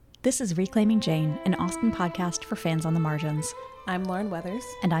This is Reclaiming Jane, an Austen podcast for fans on the margins. I'm Lauren Weathers.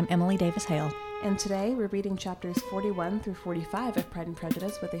 And I'm Emily Davis Hale. And today we're reading chapters 41 through 45 of Pride and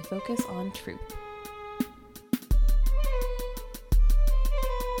Prejudice with a focus on truth.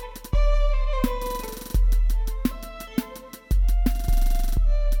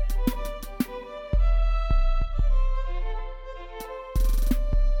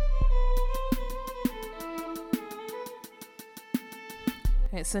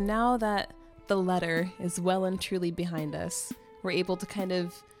 Okay, so now that the letter is well and truly behind us, we're able to kind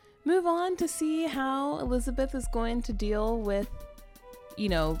of move on to see how Elizabeth is going to deal with,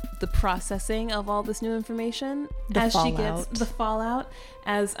 the processing of all this new information she gets the fallout,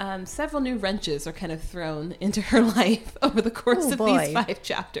 as several new wrenches are kind of thrown into her life over the course of these 5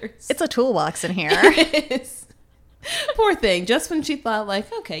 chapters. It's a toolbox in here. It is. Poor thing. Just when she thought,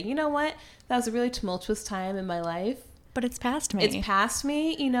 okay, you know what? That was a really tumultuous time in my life. But it's past me. It's past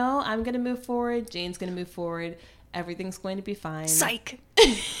me, I'm going to move forward. Jane's going to move forward. Everything's going to be fine. Psych!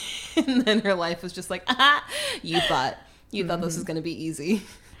 And then her life was just like, you thought this was going to be easy.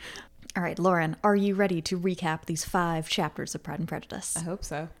 All right, Lauren, are you ready to recap these 5 chapters of Pride and Prejudice? I hope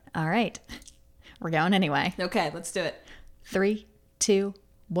so. All right. We're going anyway. Okay, let's do it. 3, 2,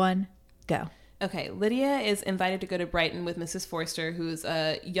 1, go. Okay, Lydia is invited to go to Brighton with Mrs. Forster, who's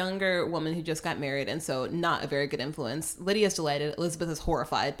a younger woman who just got married, and so not a very good influence. Lydia's delighted. Elizabeth is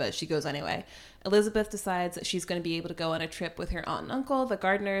horrified, but she goes anyway. Elizabeth decides that she's going to be able to go on a trip with her aunt and uncle, the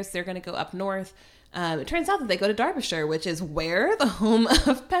Gardiners. They're going to go up north. It turns out that they go to Derbyshire, which is where the home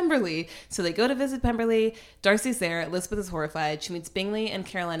of Pemberley. So they go to visit Pemberley. Darcy's there. Elizabeth is horrified. She meets Bingley and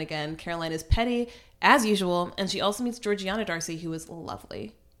Caroline again. Caroline is petty, as usual, and she also meets Georgiana Darcy, who is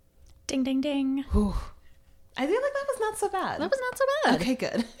lovely. Ding, ding, ding. Whew. I feel like that was not so bad. That was not so bad. Okay,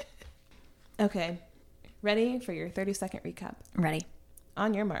 good. Okay. Ready for your 30-second recap? Ready.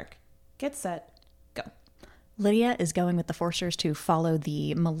 On your mark. Get set. Go. Lydia is going with the Forsters to follow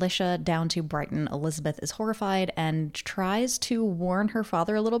the militia down to Brighton. Elizabeth is horrified and tries to warn her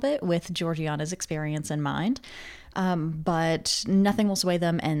father a little bit with Georgiana's experience in mind. But nothing will sway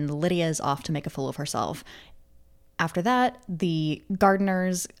them, and Lydia is off to make a fool of herself. After that, the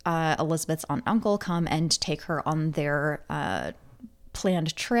Gardiners, Elizabeth's aunt and uncle, come and take her on their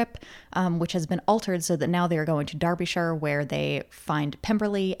planned trip, which has been altered so that now they are going to Derbyshire, where they find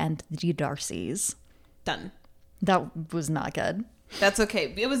Pemberley and the Darcys. Done. That was not good. That's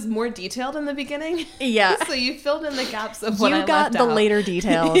okay. It was more detailed in the beginning. Yeah. So you filled in the gaps of what I left You got the out. Later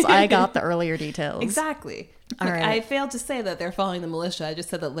details. I got the earlier details. Exactly. All right. I failed to say that they're following the militia. I just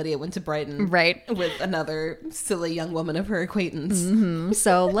said that Lydia went to Brighton, right, with another silly young woman of her acquaintance. Mm-hmm.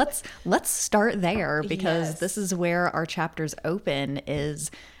 So let's start there, because this is where our chapters open,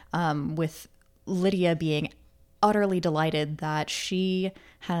 is with Lydia being utterly delighted that she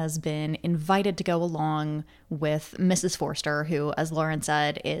has been invited to go along with Mrs. Forster, who, as Lauren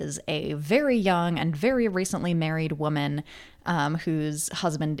said, is a very young and very recently married woman whose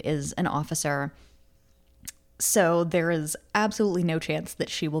husband is an officer. So there is absolutely no chance that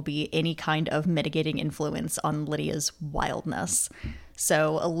she will be any kind of mitigating influence on Lydia's wildness.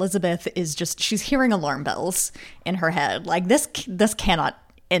 So Elizabeth is she's hearing alarm bells in her head. Like, this cannot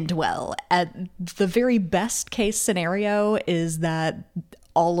end well. At the very best case scenario is that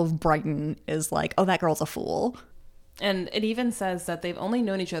all of Brighton is like, oh, that girl's a fool. And it even says that they've only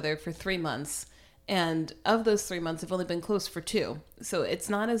known each other for 3 months. And of those 3 months, they've only been close for 2. So it's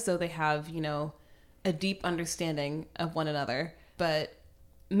not as though they have, a deep understanding of one another. But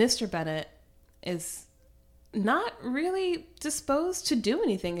Mr. Bennet is not really disposed to do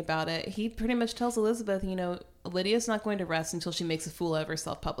anything about it. He pretty much tells Elizabeth, Lydia's not going to rest until she makes a fool of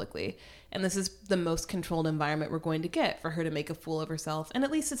herself publicly. And this is the most controlled environment we're going to get for her to make a fool of herself. And at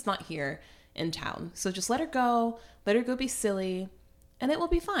least it's not here in town. So just let her go be silly, and it will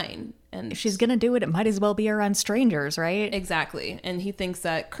be fine. And if she's going to do it, it might as well be around strangers, right? Exactly. And he thinks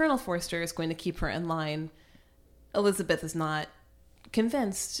that Colonel Forster is going to keep her in line. Elizabeth is not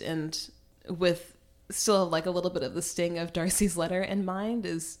convinced, and with still a little bit of the sting of Darcy's letter in mind,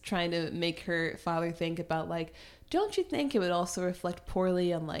 is trying to make her father think about don't you think it would also reflect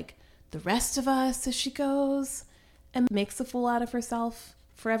poorly on the rest of us as she goes and makes a fool out of herself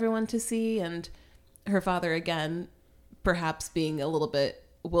for everyone to see. And her father, again, perhaps being a little bit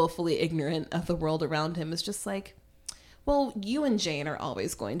willfully ignorant of the world around him, is just well, you and Jane are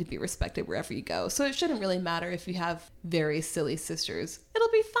always going to be respected wherever you go, so it shouldn't really matter if you have very silly sisters.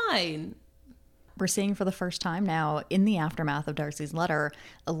 It'll be fine. We're seeing for the first time now, in the aftermath of Darcy's letter,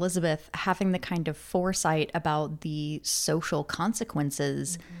 Elizabeth having the kind of foresight about the social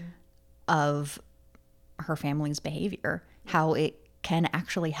consequences of her family's behavior, how it can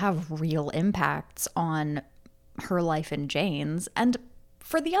actually have real impacts on her life and Jane's, and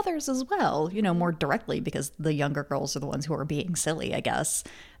for the others as well, you know, more directly, because the younger girls are the ones who are being silly, I guess.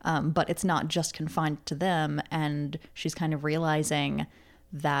 But it's not just confined to them, and she's kind of realizing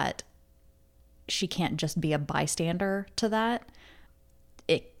that she can't just be a bystander to that.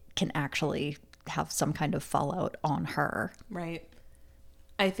 It can actually have some kind of fallout on her. Right.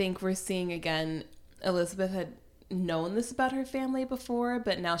 I think we're seeing again, Elizabeth had known this about her family before,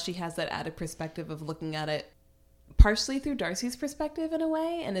 but now she has that added perspective of looking at it partially through Darcy's perspective in a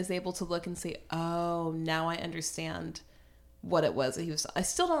way, and is able to look and say, oh, now I understand what it was that he was. I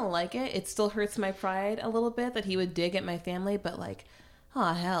still don't like it. It still hurts my pride a little bit that he would dig at my family, but like,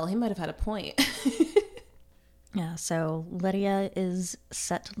 oh hell, he might have had a point. Yeah, so Lydia is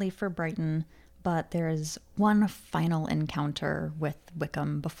set to leave for Brighton, but there is one final encounter with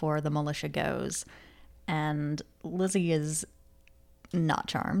Wickham before the militia goes, and Lizzie is not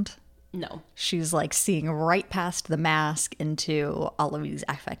charmed. No. She's like seeing right past the mask into all of these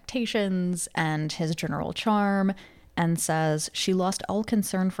affectations and his general charm, and says she lost all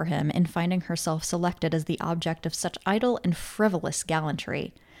concern for him in finding herself selected as the object of such idle and frivolous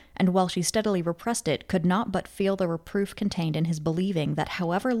gallantry. And while she steadily repressed it, could not but feel the reproof contained in his believing that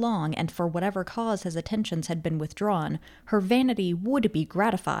however long and for whatever cause his attentions had been withdrawn, her vanity would be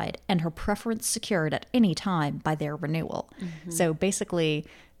gratified and her preference secured at any time by their renewal. Mm-hmm. So basically,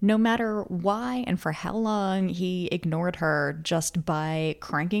 no matter why and for how long he ignored her, just by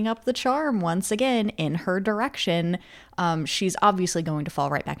cranking up the charm once again in her direction, she's obviously going to fall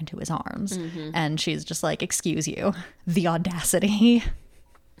right back into his arms. Mm-hmm. And she's just like, excuse you, the audacity.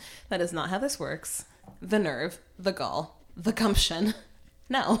 That is not how this works. The nerve, the gall, the gumption.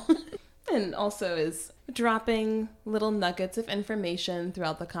 No. And also is dropping little nuggets of information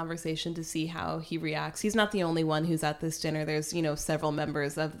throughout the conversation to see how he reacts. He's not the only one who's at this dinner. There's, you know, several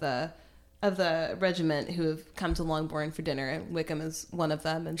members of the regiment who have come to Longbourn for dinner, and Wickham is one of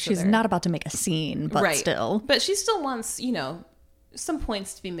them. And so she's not about to make a scene, but right. Still. But she still wants, you know, some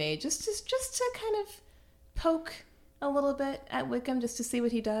points to be made, just to kind of poke a little bit at Wickham, just to see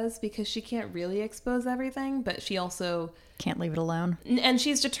what he does, because she can't really expose everything, but she also can't leave it alone. And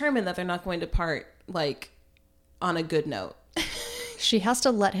she's determined that they're not going to part, like, on a good note. She has to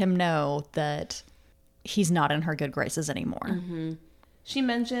let him know that he's not in her good graces anymore. Mm-hmm. She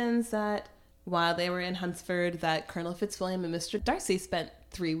mentions that while they were in Hunsford, that Colonel Fitzwilliam and Mr. Darcy spent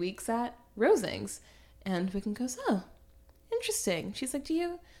 3 weeks at Rosings. And Wickham goes, oh, interesting. She's like, do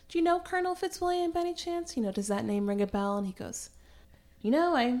you know Colonel Fitzwilliam by any chance? You know, does that name ring a bell? And he goes, you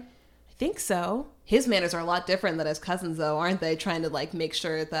know, I think so. His manners are a lot different than his cousins, though, aren't they? Trying to, like, make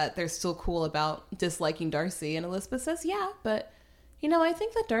sure that they're still cool about disliking Darcy. And Elizabeth says, yeah, but, you know, I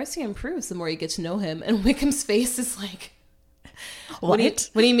think that Darcy improves the more you get to know him. And Wickham's face is like, what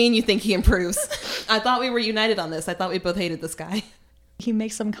do you mean you think he improves? I thought we were united on this. I thought we both hated this guy. He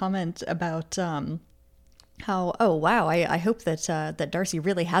makes some comment about how, oh, wow, I hope that that Darcy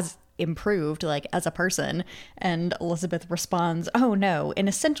really has improved, like, as a person. And Elizabeth responds, oh, no, in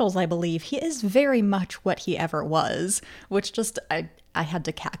essentials, I believe he is very much what he ever was, which just, I had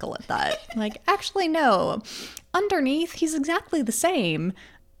to cackle at that. Like, actually, no, underneath, he's exactly the same.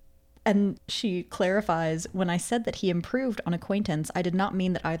 And she clarifies, when I said that he improved on acquaintance, I did not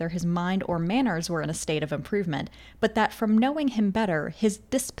mean that either his mind or manners were in a state of improvement, but that from knowing him better, his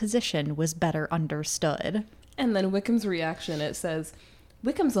disposition was better understood. And then Wickham's reaction, it says,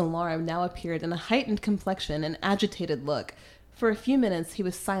 Wickham's alarm now appeared in a heightened complexion and agitated look. For a few minutes he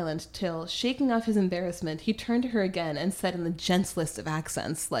was silent till, shaking off his embarrassment, he turned to her again and said in the gentlest of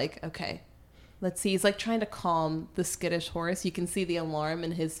accents, like, okay, let's see. He's like trying to calm the skittish horse. You can see the alarm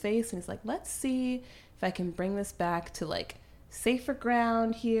in his face. And he's like, let's see if I can bring this back to, like, safer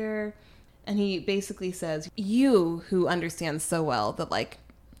ground here. And he basically says, you who understand so well that, like,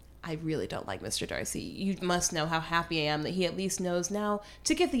 I really don't like Mr. Darcy. You must know how happy I am that he at least knows now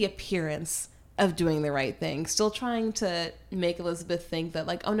to give the appearance of doing the right thing. Still trying to make Elizabeth think that,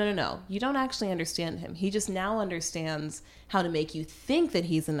 like, oh, no. You don't actually understand him. He just now understands how to make you think that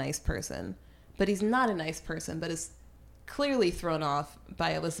he's a nice person. But he's not a nice person, but is clearly thrown off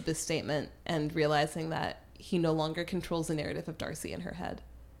by Elizabeth's statement and realizing that he no longer controls the narrative of Darcy in her head.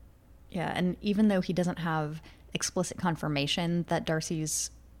 Yeah, and even though he doesn't have explicit confirmation that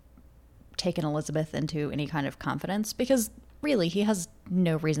Darcy's taken Elizabeth into any kind of confidence, because really he has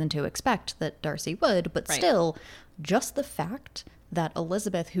no reason to expect that Darcy would, but right. Still, just the fact that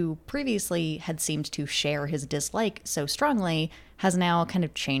Elizabeth, who previously had seemed to share his dislike so strongly, has now kind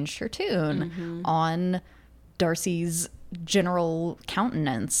of changed her tune on Darcy's general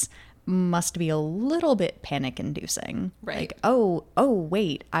countenance, must be a little bit panic inducing. Right. Like, oh,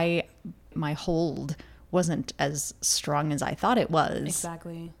 wait, my hold wasn't as strong as I thought it was.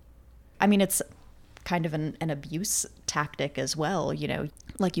 Exactly. I mean, it's kind of an abuse tactic as well, you know,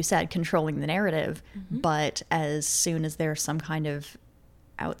 like you said, controlling the narrative. But as soon as there's some kind of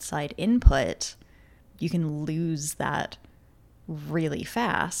outside input, you can lose that really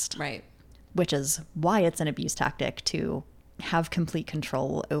fast. Right. Which is why it's an abuse tactic, to have complete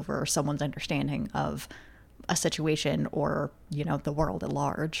control over someone's understanding of a situation or, you know, the world at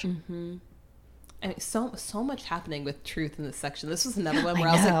large. I mean, so much happening with truth in this section. This was another one where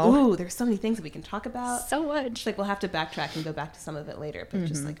I I was like, know. ooh, there's so many things that we can talk about. So much. It's like we'll have to backtrack and go back to some of it later. But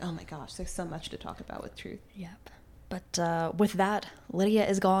just like, oh my gosh, there's so much to talk about with truth. Yep. But with that, Lydia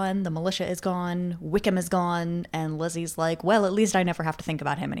is gone, the militia is gone, Wickham is gone, and Lizzie's like, well, at least I never have to think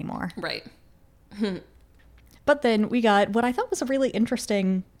about him anymore. Right. But then we got what I thought was a really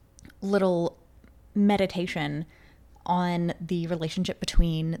interesting little meditation on the relationship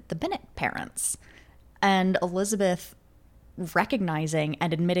between the Bennet parents. And Elizabeth recognizing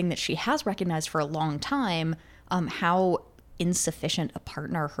and admitting that she has recognized for a long time how insufficient a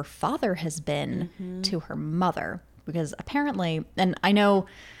partner her father has been to her mother. Because apparently, and I know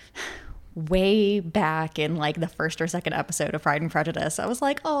way back in like the first or second episode of Pride and Prejudice, I was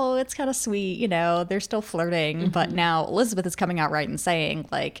like, oh, it's kind of sweet, you know, they're still flirting. But now Elizabeth is coming out right and saying,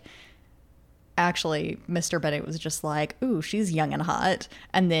 like, actually, Mr. Bennet was just like, ooh, she's young and hot.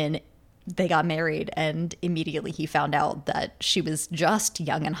 And then they got married, and immediately he found out that she was just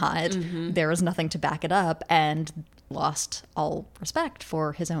young and hot. There was nothing to back it up, and lost all respect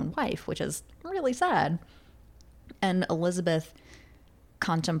for his own wife, which is really sad. And Elizabeth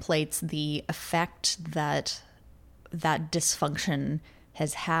contemplates the effect that dysfunction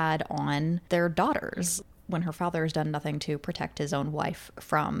has had on their daughters when her father has done nothing to protect his own wife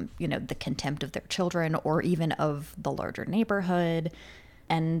from, you know, the contempt of their children or even of the larger neighborhood.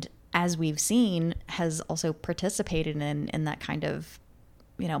 And as we've seen, has also participated in that kind of,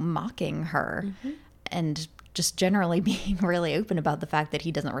 you know, mocking her and just generally being really open about the fact that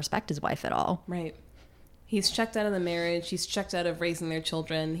he doesn't respect his wife at all. Right. He's checked out of the marriage. He's checked out of raising their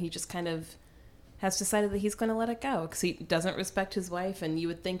children. He just kind of has decided that he's going to let it go because he doesn't respect his wife. And you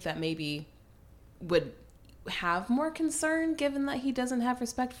would think that maybe would have more concern, given that he doesn't have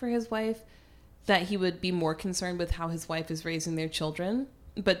respect for his wife, that he would be more concerned with how his wife is raising their children,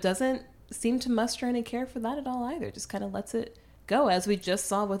 but doesn't seem to muster any care for that at all either. Just kind of lets it go, as we just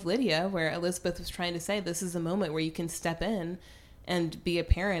saw with Lydia, where Elizabeth was trying to say, this is a moment where you can step in and be a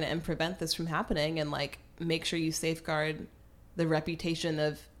parent and prevent this from happening, and like make sure you safeguard the reputation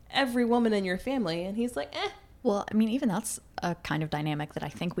of every woman in your family. And he's like, Well, I mean, even that's a kind of dynamic that I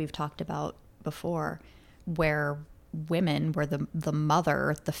think we've talked about before, where women were the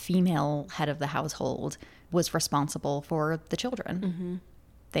mother, the female head of the household, was responsible for the children.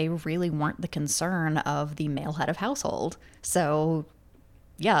 They really weren't the concern of the male head of household. So,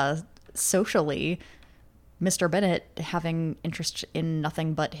 yeah, socially, Mr. Bennet having interest in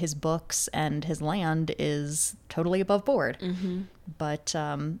nothing but his books and his land is totally above board. But,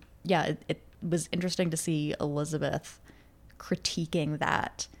 yeah, it was interesting to see Elizabeth critiquing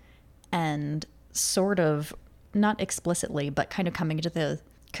that and sort of, not explicitly, but kind of coming to the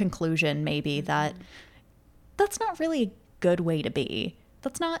conclusion maybe that that's not really a good way to be.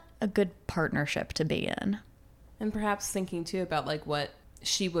 That's not a good partnership to be in. And perhaps thinking too about like what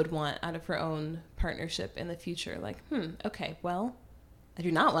she would want out of her own partnership in the future. Like, okay, well, I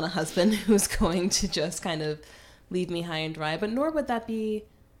do not want a husband who's going to just kind of leave me high and dry, but nor would that be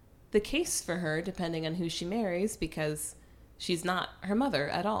the case for her depending on who she marries, because she's not her mother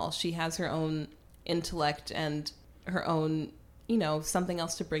at all. She has her own intellect and her own, you know, something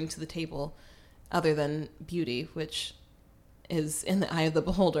else to bring to the table other than beauty, which is in the eye of the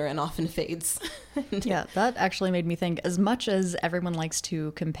beholder and often fades. Yeah, that actually made me think, as much as everyone likes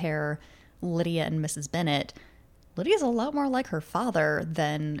to compare Lydia and Mrs. Bennet, Lydia's a lot more like her father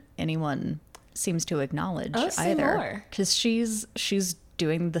than anyone seems to acknowledge either. Because she's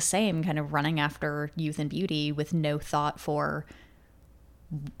doing the same, kind of running after youth and beauty with no thought for,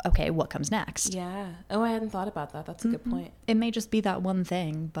 okay, what comes next? Yeah. Oh, I hadn't thought about that. That's a good point. It may just be that one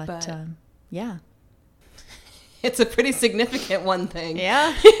thing, but yeah. It's a pretty significant one thing.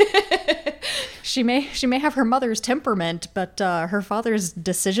 Yeah. She may have her mother's temperament, but her father's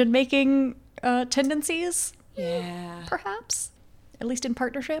decision-making tendencies? Yeah. Perhaps. At least in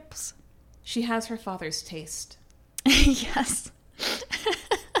partnerships. She has her father's taste. Yes.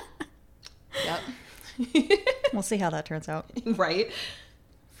 Yep. We'll see how that turns out. Right.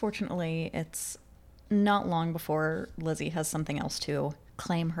 Fortunately, it's not long before Lizzie has something else to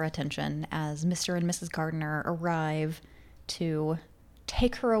claim her attention as Mr. and Mrs. Gardner arrive to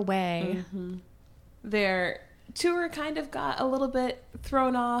take her away. Their tour kind of got a little bit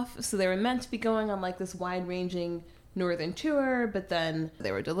thrown off. So they were meant to be going on like this wide-ranging northern tour, but then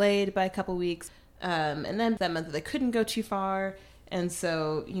they were delayed by a couple weeks. And then that meant that they couldn't go too far. And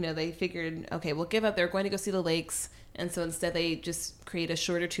so, they figured, okay, we'll give up. They're going to go see the lakes. And so instead they just create a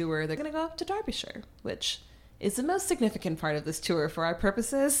shorter tour. They're going to go up to Derbyshire, which is the most significant part of this tour for our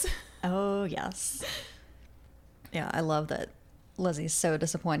purposes. Oh, yes. Yeah, I love that Lizzie's so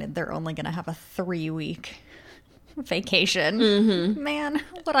disappointed they're only going to have a 3-week vacation. Man,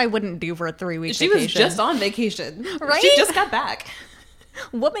 what I wouldn't do for a 3-week vacation. She was just on vacation. Right? She just got back.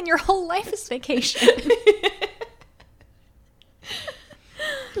 Woman, your whole life is vacation.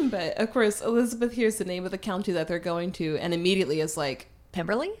 But, of course, Elizabeth hears the name of the county that they're going to and immediately is like...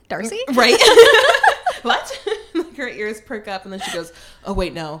 Pemberley? Darcy? Right. What? Like her ears perk up and then she goes, oh,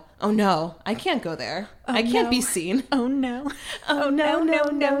 wait, no. Oh, no. I can't go there. Oh, I can't no. be seen. Oh, no. Oh,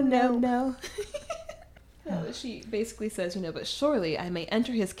 no. She basically says, but surely I may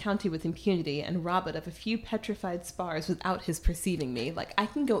enter his county with impunity and rob it of a few petrified spars without his perceiving me. Like, I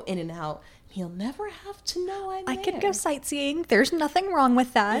can go in and out. He'll never have to know I'm I there. could go sightseeing. There's nothing wrong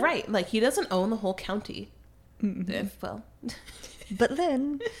with that. Right. Like, he doesn't own the whole county. Well... But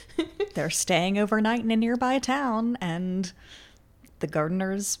then they're staying overnight in a nearby town, and the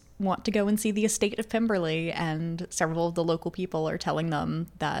Gardners want to go and see the estate of Pemberley, and several of the local people are telling them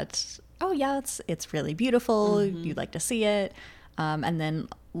that, oh yeah, it's really beautiful, you'd like to see it. And then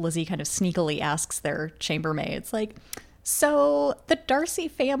Lizzie kind of sneakily asks their chambermaids, like, so the Darcy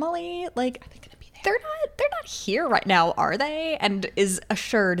family, like, they're not here right now, are they? And is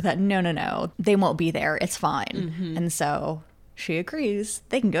assured that no, they won't be there. It's fine. And so she agrees.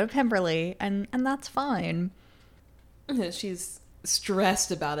 They can go to Pemberley, and that's fine. She's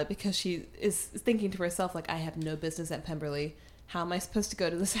stressed about it because she is thinking to herself, like, I have no business at Pemberley. How am I supposed to go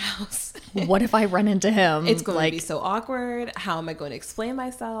to this house? What if I run into him? It's going to be so awkward. How am I going to explain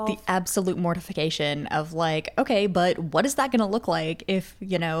myself? The absolute mortification of like, okay, but what is that going to look like if,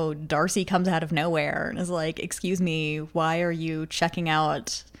 Darcy comes out of nowhere and is like, excuse me, why are you checking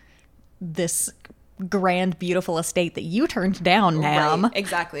out this grand, beautiful estate that you turned down, ma'am? Right,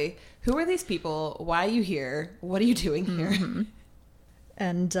 exactly. Who are these people? Why are you here? What are you doing here?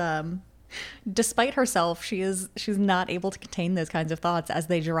 And despite herself, she's not able to contain those kinds of thoughts as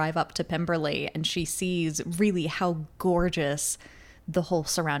they drive up to Pemberley, and she sees really how gorgeous the whole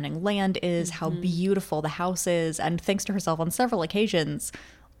surrounding land is, how beautiful the house is, and thinks to herself on several occasions,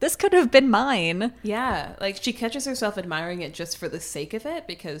 this could have been mine. Yeah, like she catches herself admiring it just for the sake of it,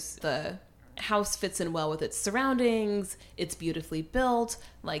 because the house fits in well with its surroundings, it's beautifully built,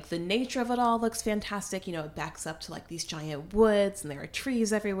 like the nature of it all looks fantastic. It backs up to like these giant woods and there are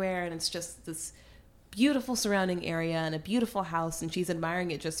trees everywhere, and it's just this beautiful surrounding area and a beautiful house, and she's admiring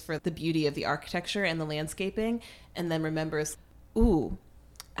it just for the beauty of the architecture and the landscaping, and then remembers, ooh,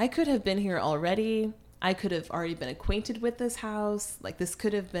 I could have been here already. I could have already been acquainted with this house. Like, this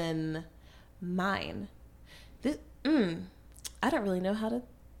could have been mine. I don't really know how to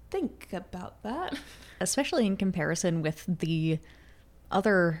think about that. Especially in comparison with the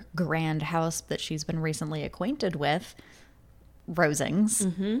other grand house that she's been recently acquainted with,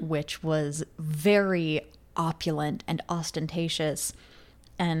 Rosings, which was very opulent and ostentatious.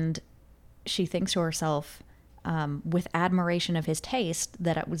 And she thinks to herself, with admiration of his taste,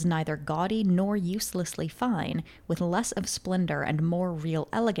 that it was neither gaudy nor uselessly fine, with less of splendor and more real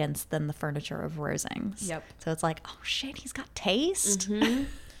elegance than the furniture of Rosings. Yep. So it's like, oh shit, he's got taste.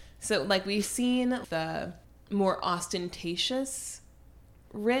 So, like, we've seen the more ostentatious,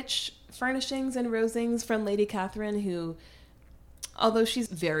 rich furnishings and Rosings from Lady Catherine, who, although she's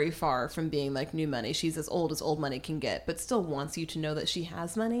very far from being, like, new money, she's as old money can get, but still wants you to know that she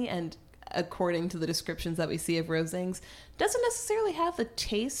has money, and according to the descriptions that we see of Rosings, doesn't necessarily have the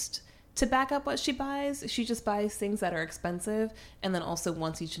taste to back up what she buys. She just buys things that are expensive, and then also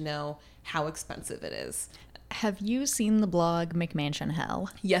wants you to know how expensive it is. Have you seen the blog McMansion Hell?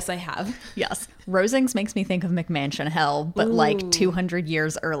 Yes, I have. Yes. Rosings makes me think of McMansion Hell, but like 200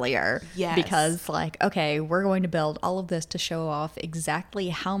 years earlier. Yes. Because like, okay, we're going to build all of this to show off exactly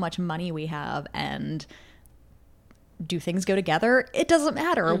how much money we have, and do things go together? It doesn't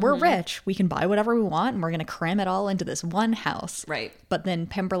matter. We're rich. We can buy whatever we want, and we're going to cram it all into this one house. Right. But then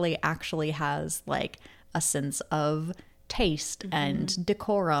Pemberley actually has like a sense of taste and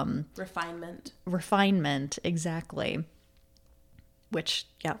decorum. Refinement, exactly. Which,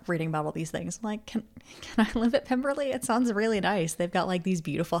 yeah, reading about all these things, I'm like, can I live at Pemberley? It sounds really nice. They've got like these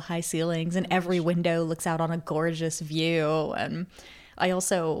beautiful high ceilings, and every window looks out on a gorgeous view. And I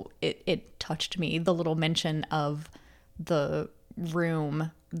also, it touched me, the little mention of the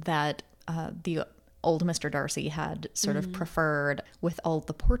room that the old Mr. Darcy had sort of preferred, with all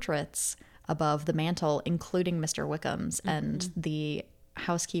the portraits above the mantle, including Mr. Wickham's. And the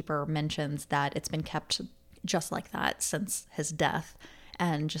housekeeper mentions that it's been kept just like that since his death.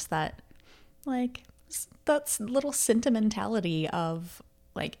 And just that, like, that's little sentimentality of,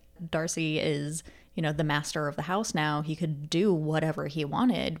 like, Darcy is, you know, the master of the house now. He could do whatever he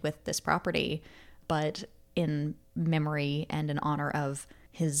wanted with this property, but in memory and in honor of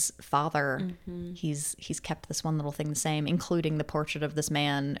his father, he's kept this one little thing the same, including the portrait of this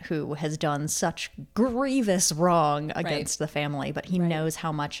man who has done such grievous wrong against the family, but he knows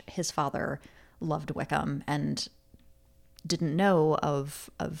how much his father loved Wickham and didn't know of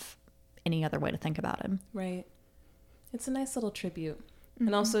any other way to think about him. Right. It's a nice little tribute.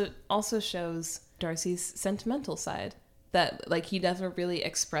 And also shows Darcy's sentimental side that, like, he never really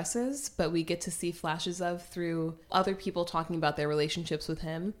expresses, but we get to see flashes of through other people talking about their relationships with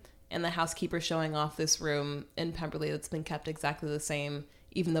him, and the housekeeper showing off this room in Pemberley that's been kept exactly the same,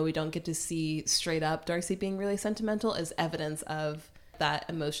 even though we don't get to see straight up Darcy being really sentimental, as evidence of that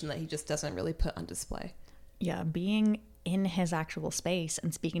emotion that he just doesn't really put on display. Yeah, being in his actual space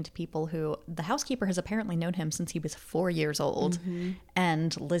and speaking to people who, the housekeeper has apparently known him since he was 4 years old.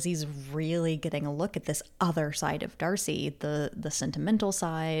 And Lizzie's really getting a look at this other side of Darcy, the sentimental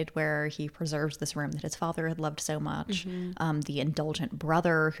side where he preserves this room that his father had loved so much. The indulgent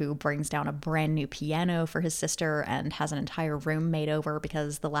brother who brings down a brand new piano for his sister and has an entire room made over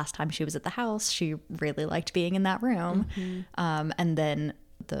because the last time she was at the house, she really liked being in that room. And then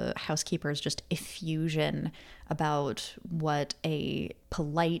the housekeeper's just effusion about what a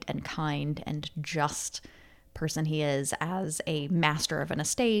polite and kind and just person he is as a master of an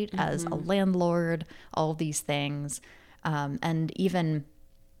estate, as a landlord, all these things. And even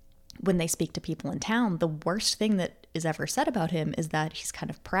when they speak to people in town, the worst thing that is ever said about him is that he's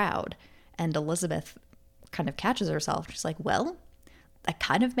kind of proud. And Elizabeth kind of catches herself. She's like, well, that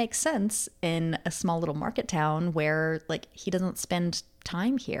kind of makes sense in a small little market town where, like, he doesn't spend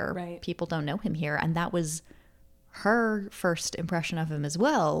time here. Right. People don't know him here. And that was her first impression of him as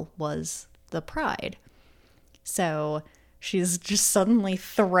well, was the pride. So she's just suddenly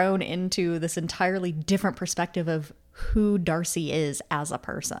thrown into this entirely different perspective of who Darcy is as a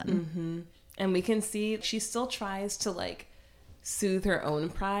person. And we can see she still tries to, like, soothe her own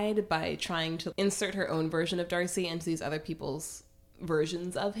pride by trying to insert her own version of Darcy into these other people's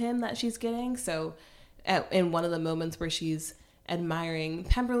versions of him that she's getting. So in one of the moments where she's admiring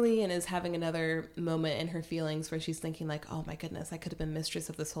Pemberley and is having another moment in her feelings where she's thinking, like, oh my goodness, I could have been mistress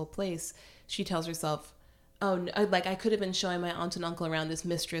of this whole place, she tells herself, oh, no, like, I could have been showing my aunt and uncle around as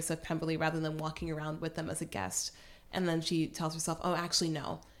mistress of Pemberley rather than walking around with them as a guest. And then she tells herself, oh, actually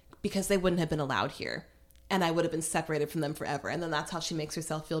no, because they wouldn't have been allowed here and I would have been separated from them forever. And then that's how she makes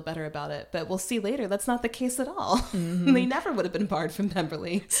herself feel better about it. But we'll see later, that's not the case at all. They never would have been barred from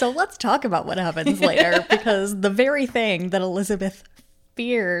Pemberley. So let's talk about what happens later, because the very thing that Elizabeth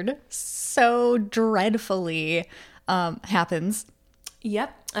feared so dreadfully happens.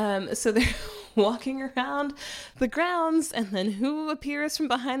 Yep. So they're walking around the grounds, and then who appears from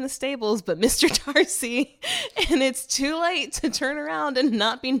behind the stables but Mr. Darcy? And it's too late to turn around and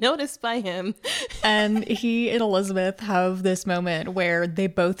not be noticed by him. And he and Elizabeth have this moment where they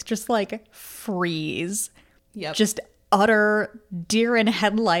both just, like, freeze. Yep. Just utter deer in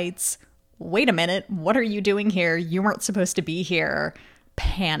headlights. Wait a minute. What are you doing here? You weren't supposed to be here.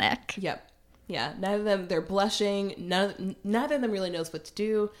 Panic. Yep. Yeah. Neither of them, they're blushing. Neither of them really knows what to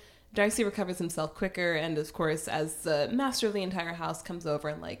do. Darcy recovers himself quicker, and of course, as the master of the entire house comes over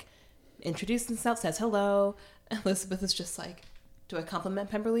and, like, introduces himself, says hello, Elizabeth is just like, do I compliment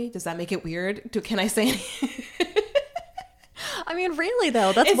Pemberley? Does that make it weird? Can I say anything? I mean, really,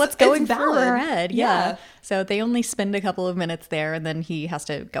 though, that's what's going through her head. Yeah. So they only spend a couple of minutes there, and then he has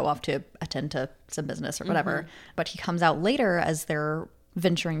to go off to attend to some business or whatever. But he comes out later as they're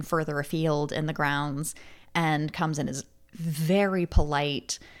venturing further afield in the grounds and comes in as very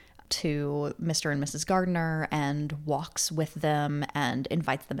polite to Mr. and Mrs. Gardiner and walks with them and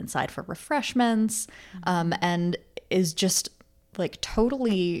invites them inside for refreshments, and is just, like,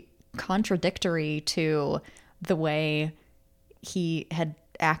 totally contradictory to the way he had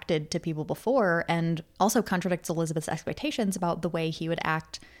acted to people before, and also contradicts Elizabeth's expectations about the way he would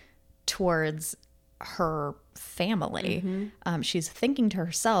act towards her family. She's thinking to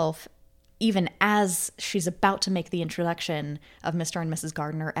herself, even as she's about to make the introduction of Mr. and Mrs.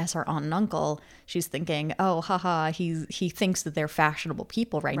 Gardner as her aunt and uncle, she's thinking, oh, haha, he thinks that they're fashionable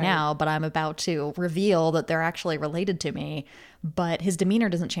people right now, but I'm about to reveal that they're actually related to me. But his demeanor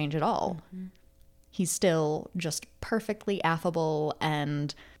doesn't change at all. Mm-hmm. He's still just perfectly affable,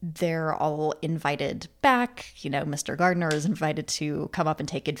 and they're all invited back. You know, Mr. Gardner is invited to come up and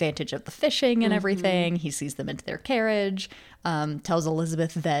take advantage of the fishing and everything. He sees them into their carriage, tells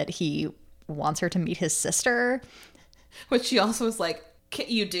Elizabeth that he wants her to meet his sister. Which she also was like,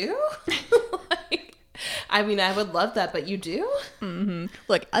 you do? Like, I mean, I would love that, but you do? Mm-hmm.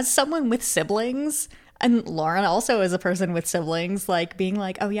 Look, as someone with siblings... And Lauren also is a person with siblings, like being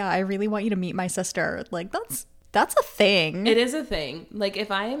like, oh yeah, I really want you to meet my sister. Like that's a thing. It is a thing. Like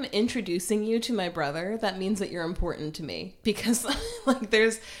if I am introducing you to my brother, that means that you're important to me, because like there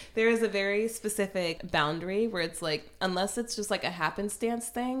is a very specific boundary where it's like, unless it's just like a happenstance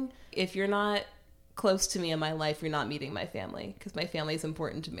thing, if you're not close to me in my life, you're not meeting my family, because my family is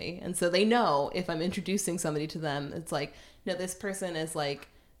important to me. And so they know if I'm introducing somebody to them, it's like, no, this person is like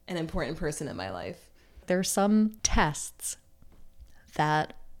an important person in my life. There's some tests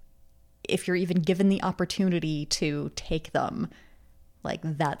that if you're even given the opportunity to take them, like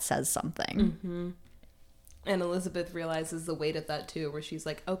that says something. Mm-hmm. And Elizabeth realizes the weight of that too, where she's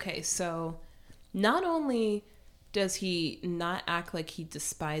like, okay, so not only does he not act like he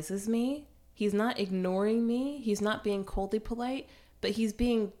despises me, he's not ignoring me, he's not being coldly polite, but he's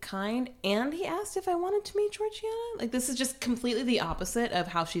being kind, and he asked if I wanted to meet Georgiana. Like this is just completely the opposite of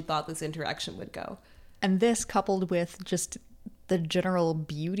how she thought this interaction would go. And this, coupled with just the general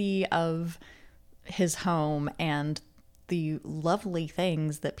beauty of his home and the lovely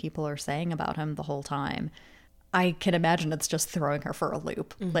things that people are saying about him the whole time, I can imagine it's just throwing her for a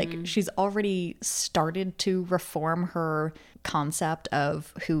loop. Mm-hmm. Like, she's already started to reform her concept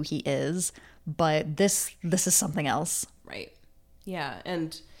of who he is, but this is something else. Right. Yeah.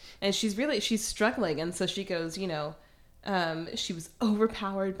 And she's struggling. And so she goes, you know, she was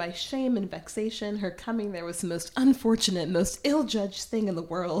overpowered by shame and vexation. Her coming there was the most unfortunate, most ill-judged thing in the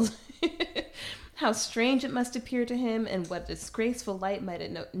world. How strange it must appear to him, and what disgraceful light might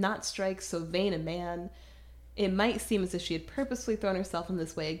it not strike so vain a man. It might seem as if she had purposely thrown herself in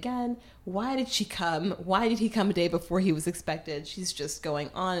this way again. Why did she come? Why did he come a day before he was expected? She's just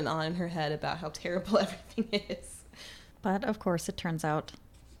going on and on in her head about how terrible everything is. But, of course, it turns out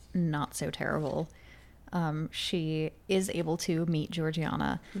not so terrible. She is able to meet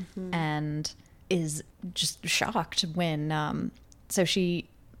Georgiana and is just shocked when... so she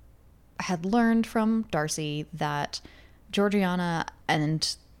had learned from Darcy that Georgiana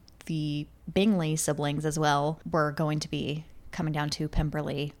and the Bingley siblings as well were going to be coming down to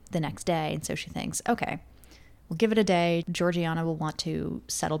Pemberley the next day. And so she thinks, okay, we'll give it a day. Georgiana will want to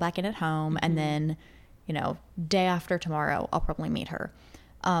settle back in at home. And then, you know, day after tomorrow, I'll probably meet her.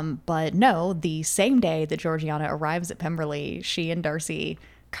 But no, the same day that Georgiana arrives at Pemberley, she and Darcy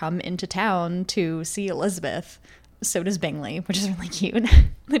come into town to see Elizabeth. So does Bingley, which is really cute.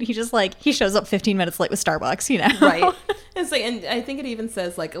 But he shows up 15 minutes late with Starbucks, you know? Right. It's like, and I think it even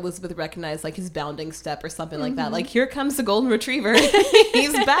says like Elizabeth recognized like his bounding step or something like that. Like, here comes the golden retriever.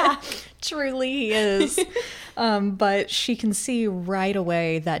 He's back. Truly he is. But she can see right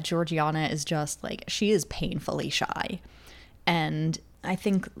away that Georgiana is just like, she is painfully shy. And I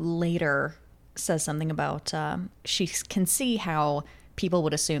think later says something about she can see how people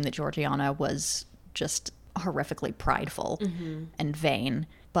would assume that Georgiana was just horrifically prideful and vain,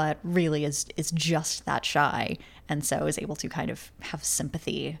 but really is just that shy, and so is able to kind of have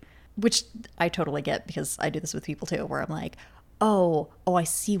sympathy, which I totally get, because I do this with people too, where I'm like, oh, I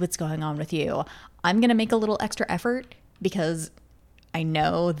see what's going on with you. I'm going to make a little extra effort because I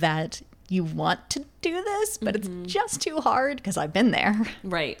know that you want to do this, but it's just too hard because I've been there.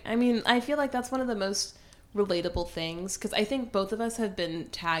 Right. I mean, I feel like that's one of the most relatable things, because I think both of us have been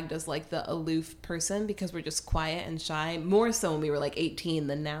tagged as like the aloof person because we're just quiet and shy, more so when we were like 18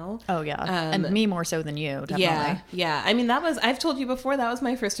 than now. Oh yeah. And me more so than you, definitely. Yeah. I mean, I've told you before, that was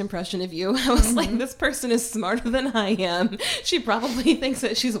my first impression of you. I was like, this person is smarter than I am. She probably thinks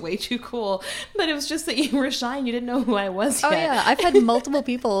that she's way too cool, but it was just that you were shy and you didn't know who I was yet. Oh yeah. I've had multiple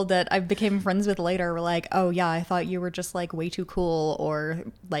people that I became friends with later were like, oh yeah, I thought you were just like way too cool, or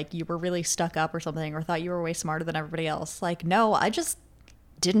like you were really stuck up or something, or thought you were way smarter than everybody else. Like, no, I just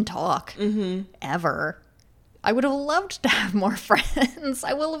didn't talk ever. I would have loved to have more friends.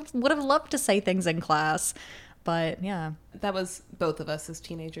 I would have loved to say things in class, but yeah. That was both of us as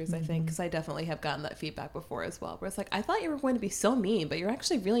teenagers, I think, because I definitely have gotten that feedback before as well, where it's like, I thought you were going to be so mean, but you're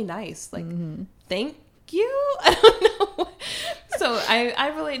actually really nice. Like, thank you. I don't know. So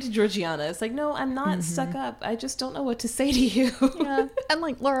I relate to Georgiana. It's like, no, I'm not stuck up. I just don't know what to say to you. Yeah. And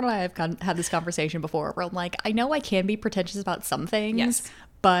like Laura and I have had this conversation before where I'm like, I know I can be pretentious about some things, Yes.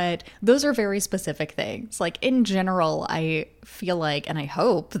 but those are very specific things. Like in general, I feel like, and I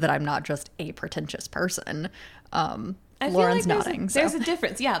hope that I'm not just a pretentious person. I feel Lauren's like nodding. there's a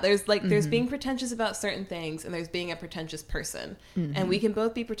difference. Yeah, there's being pretentious about certain things and there's being a pretentious person. And we can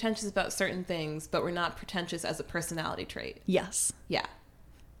both be pretentious about certain things, but we're not pretentious as a personality trait. Yes. Yeah.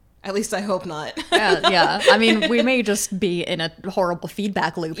 At least I hope not. Yeah. I mean, we may just be in a horrible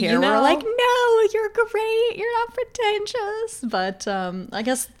feedback loop here. You know? We're like, no, you're great. You're not pretentious. But I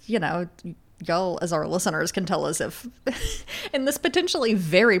guess, y'all as our listeners can tell us if in this potentially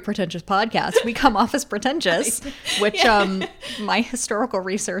very pretentious podcast we come off as pretentious, which my historical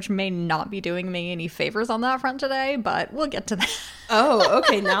research may not be doing me any favors on that front today, but we'll get to that. Oh,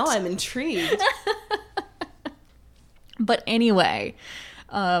 okay. Now I'm intrigued. But anyway,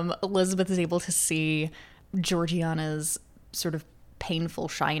 Elizabeth is able to see Georgiana's sort of painful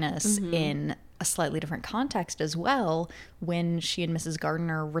shyness in a slightly different context as well when she and Mrs.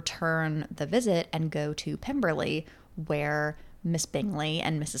 Gardiner return the visit and go to Pemberley, where Miss Bingley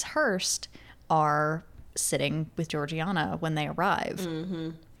and Mrs. Hurst are sitting with Georgiana when they arrive.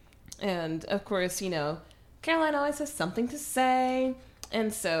 And of course, Caroline always has something to say.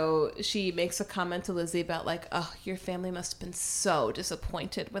 And so she makes a comment to Lizzie about like, oh, your family must have been so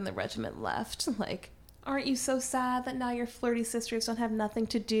disappointed when the regiment left. Like, aren't you so sad that now your flirty sisters don't have nothing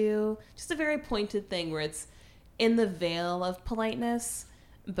to do? Just a very pointed thing where it's in the veil of politeness,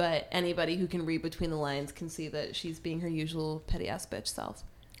 but anybody who can read between the lines can see that she's being her usual petty-ass bitch self.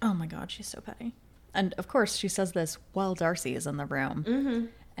 Oh my God, she's so petty. And of course, she says this while Darcy is in the room.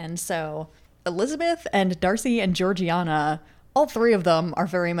 And so Elizabeth and Darcy and Georgiana, all three of them are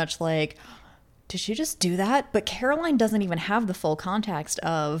very much like, did she just do that? But Caroline doesn't even have the full context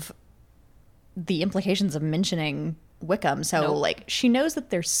of the implications of mentioning Wickham. So Nope. like she knows that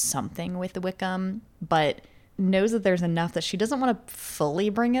there's something with the Wickham, but knows that there's enough that she doesn't want to fully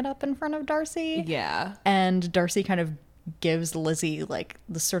bring it up in front of Darcy. Yeah. And Darcy kind of gives Lizzie like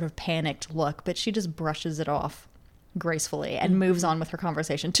this sort of panicked look, but she just brushes it off gracefully and moves on with her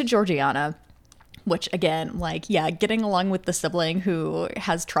conversation to Georgiana, which again, like, yeah, getting along with the sibling who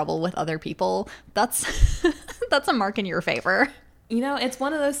has trouble with other people, that's that's a mark in your favor. It's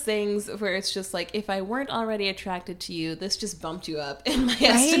one of those things where it's just like, if I weren't already attracted to you, this just bumped you up in my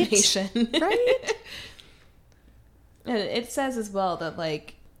estimation. Right? And it says as well that,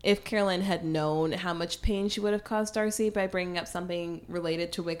 like, if Caroline had known how much pain she would have caused Darcy by bringing up something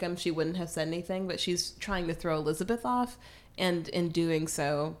related to Wickham, she wouldn't have said anything, but she's trying to throw Elizabeth off, and in doing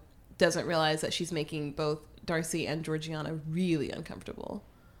so, doesn't realize that she's making both Darcy and Georgiana really uncomfortable.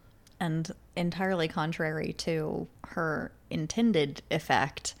 And entirely contrary to her intended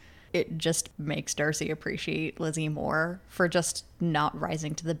effect, it just makes Darcy appreciate Lizzie more for just not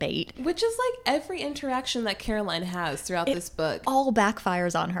rising to the bait. Which is like every interaction that Caroline has throughout this book. All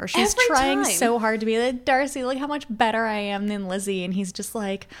backfires on her. She's Every trying time. so hard to be like, Darcy, look how much better I am than Lizzie. And he's just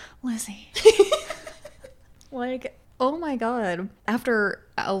like, Lizzie. Like, oh my God. After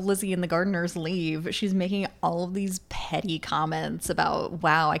Lizzie and the Gardeners leave, she's making all of these petty comments about,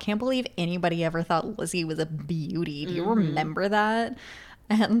 wow, I can't believe anybody ever thought Lizzie was a beauty. Do you remember that?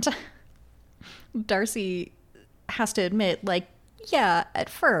 And Darcy has to admit, like, yeah, at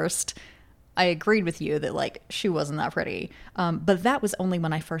first I agreed with you that, like, she wasn't that pretty. But that was only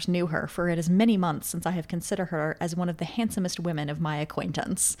when I first knew her, for it is many months since I have considered her as one of the handsomest women of my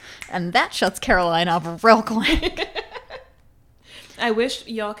acquaintance. And that shuts Caroline up real quick. I wish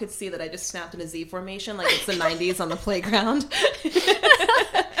y'all could see that I just snapped in a Z formation like it's the 90s on the playground.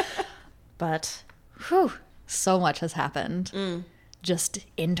 But, whew, so much has happened. Just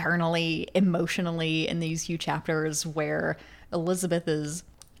internally, emotionally, in these few chapters where Elizabeth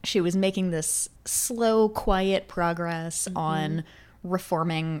she was making this slow, quiet progress on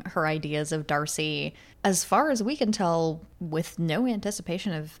reforming her ideas of Darcy, as far as we can tell, with no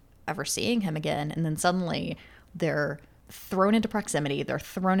anticipation of ever seeing him again. And then suddenly they're thrown into proximity, they're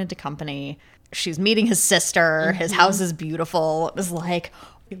thrown into company. She's meeting his sister, his house is beautiful. It was like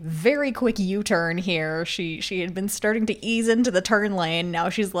very quick U-turn here. She had been starting to ease into the turn lane. Now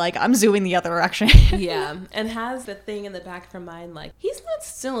she's like, I'm zooming the other direction. Yeah, and has the thing in the back of her mind like, he's not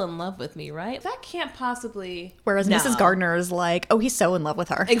still in love with me, right? That can't possibly... Whereas No. Mrs. Gardiner is like, oh, he's so in love with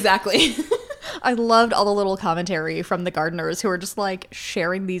her. Exactly. I loved all the little commentary from the Gardeners who are just like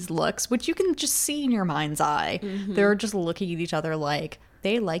sharing these looks, which you can just see in your mind's eye. They're just looking at each other like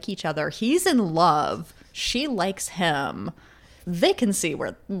they like each other. He's in love. She likes him. They can see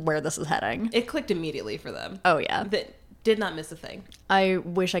where this is heading. It clicked immediately for them. Oh, yeah. That Did not miss a thing. I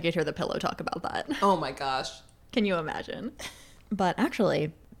wish I could hear the pillow talk about that. Oh my gosh. Can you imagine? But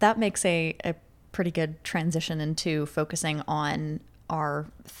actually, that makes a pretty good transition into focusing on our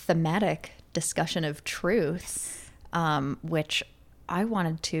thematic discussion of truth, which I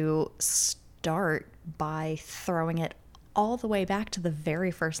wanted to start by throwing it all the way back to the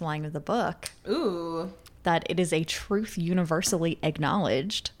very first line of the book. Ooh. That it is a truth universally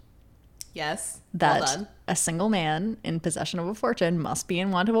acknowledged. Yes. That well done. a single man in possession of a fortune must be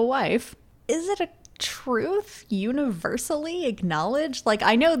in want of a wife. Is it a truth universally acknowledged? Like,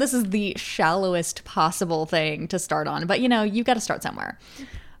 I know this is the shallowest possible thing to start on, but you got to start somewhere.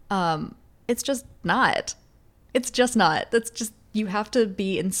 It's just not. It's just not. That's just, you have to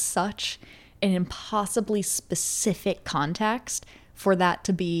be in such an impossibly specific context for that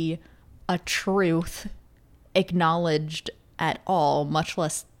to be a truth acknowledged at all, much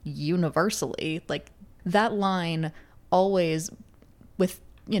less universally. Like, that line always, with,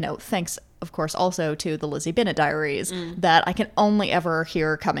 thanks, of course, also to the Lizzie Bennet diaries, that I can only ever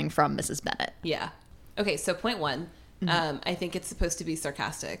hear coming from Mrs. Bennet. Yeah. Okay, so point one, I think it's supposed to be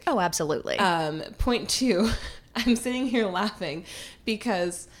sarcastic. Oh, absolutely. Point two, I'm sitting here laughing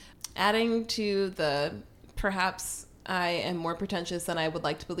because adding to the perhaps I am more pretentious than I would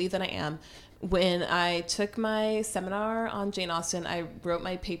like to believe that I am. When I took my seminar on Jane Austen, I wrote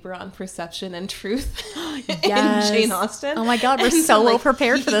my paper on perception and truth Yes. in Jane Austen. Oh my God, we're And so I'm well like,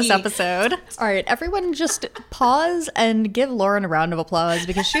 prepared for this episode. All right, everyone just pause and give Lauren a round of applause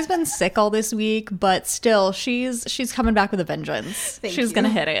because she's been sick all this week, but still, she's coming back with a vengeance. Thank She's you. going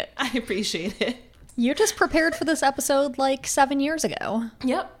to hit it. I appreciate it. You just prepared for this episode like 7 years ago.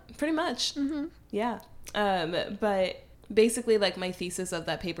 Yep, pretty much. Mm-hmm. Yeah. But basically, like, my thesis of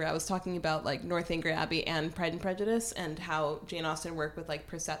that paper, I was talking about, like, Northanger Abbey and Pride and Prejudice and how Jane Austen worked with, like,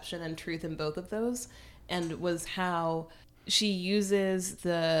 perception and truth in both of those, and was how she uses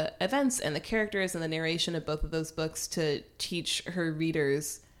the events and the characters and the narration of both of those books to teach her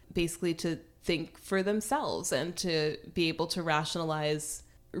readers basically to think for themselves and to be able to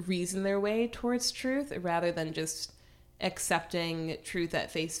reason their way towards truth rather than just accepting truth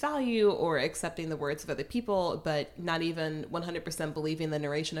at face value or accepting the words of other people, but not even 100% believing the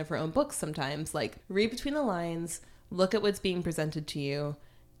narration of her own books sometimes. Like, read between the lines, look at what's being presented to you,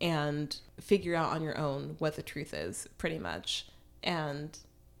 and figure out on your own what the truth is, pretty much. And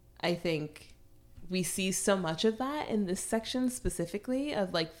I think we see so much of that in this section specifically,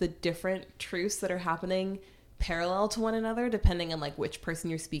 of, like, the different truths that are happening parallel to one another, depending on, like, which person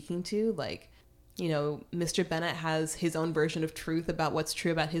you're speaking to. Like, Mr. Bennet has his own version of truth about what's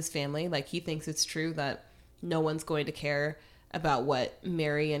true about his family. Like, he thinks it's true that no one's going to care about what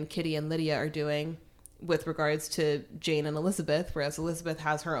Mary and Kitty and Lydia are doing with regards to Jane and Elizabeth, whereas Elizabeth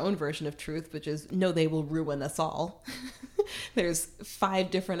has her own version of truth, which is, no, they will ruin us all. There's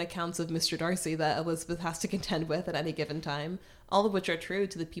 5 different accounts of Mr. Darcy that Elizabeth has to contend with at any given time, all of which are true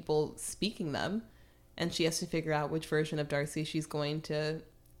to the people speaking them. And she has to figure out which version of Darcy she's going to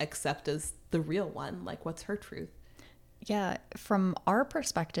accept as the real one. Like, what's her truth? Yeah, from our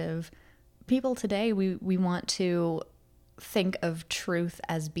perspective, people today, we want to think of truth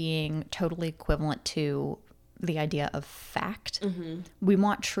as being totally equivalent to the idea of fact. Mm-hmm. We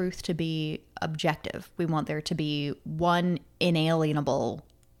want truth to be objective. We want there to be one inalienable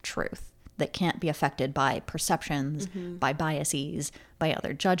truth that can't be affected by perceptions, by biases, by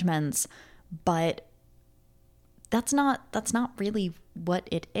other judgments. But that's not really what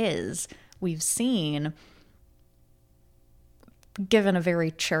it is. We've seen, given a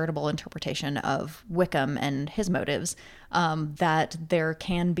very charitable interpretation of Wickham and his motives, that there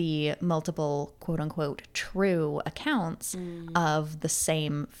can be multiple quote-unquote true accounts of the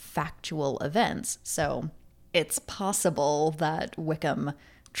same factual events. So it's possible that Wickham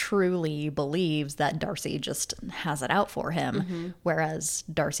truly believes that Darcy just has it out for him, whereas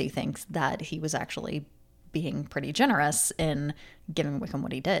Darcy thinks that he was actually being pretty generous in giving Wickham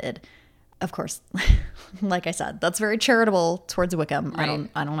what he did. Of course, like I said, that's very charitable towards Wickham. Right.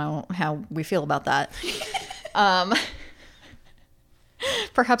 I don't know how we feel about that.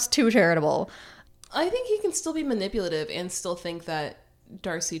 Perhaps too charitable. I think he can still be manipulative and still think that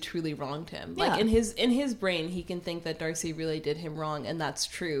Darcy truly wronged him. Yeah. Like, in his brain, he can think that Darcy really did him wrong, and that's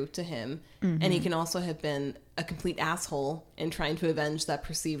true to him. Mm-hmm. And he can also have been a complete asshole in trying to avenge that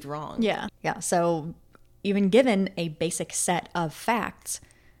perceived wrong. Yeah. So even given a basic set of facts,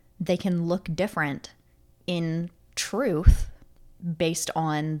 they can look different in truth based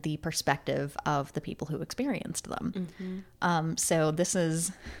on the perspective of the people who experienced them. Mm-hmm. So this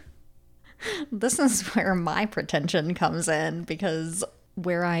is where my pretension comes in, because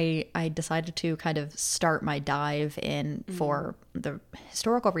where I decided to kind of start my dive in for the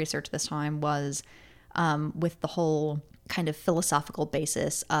historical research this time was with the whole kind of philosophical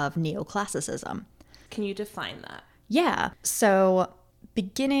basis of neoclassicism. Can you define that? Yeah. So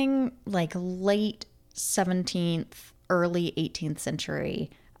beginning like late 17th, early 18th century,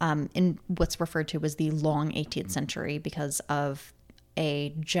 in what's referred to as the long 18th century because of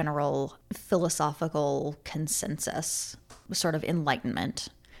a general philosophical consensus, sort of enlightenment,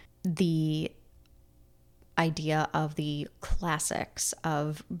 the idea of the classics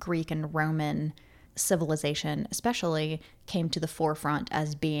of Greek and Roman civilization especially came to the forefront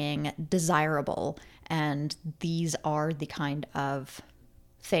as being desirable, and these are the kind of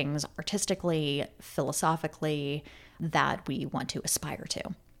things artistically, philosophically, that we want to aspire to.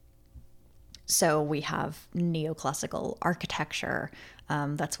 So we have neoclassical architecture.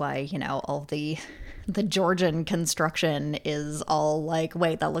 That's why, you know, all the Georgian construction is all like,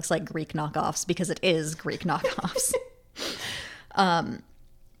 wait, that looks like Greek knockoffs, because it is Greek knockoffs.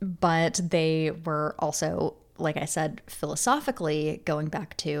 But they were also, like I said, philosophically going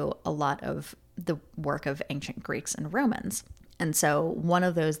back to a lot of the work of ancient Greeks and Romans. And so one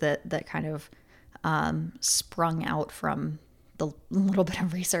of those that kind of sprung out from the little bit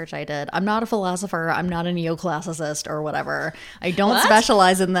of research I did. I'm not a philosopher. I'm not a neoclassicist or whatever. I don't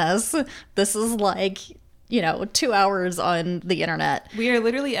specialize in this. This is like, you know, 2 hours on the internet. We are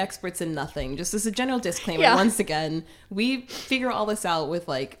literally experts in nothing. Just as a general disclaimer, once again, we figure all this out with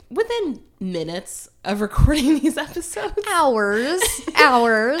like within minutes of recording these episodes. Hours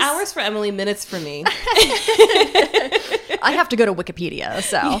for Emily, minutes for me. I have to go to Wikipedia,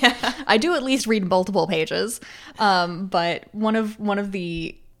 so I do at least read multiple pages. But one of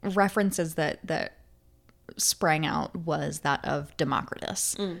the references that sprang out was that of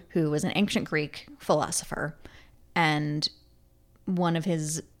Democritus, who was an ancient Greek philosopher, and one of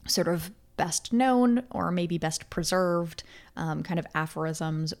his sort of best known or maybe best preserved kind of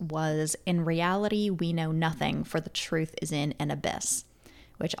aphorisms was, "In reality, we know nothing, for the truth is in an abyss,"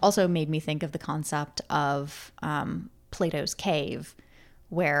 which also made me think of the concept of Plato's cave,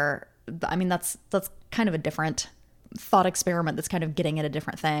 where, I mean, that's kind of a different thought experiment that's kind of getting at a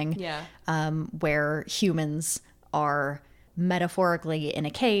different thing. Yeah. Where humans are metaphorically in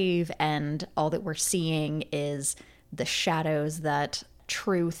a cave, and all that we're seeing is the shadows that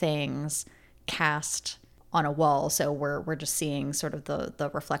true things cast on a wall. So we're just seeing sort of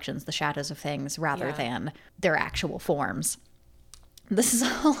the reflections, the shadows of things, rather than their actual forms. This is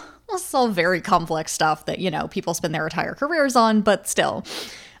all very complex stuff that, you know, people spend their entire careers on, but still.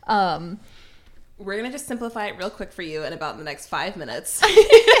 We're going to just simplify it real quick for you in about the next 5 minutes.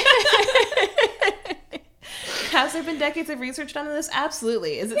 Has there been decades of research done on this?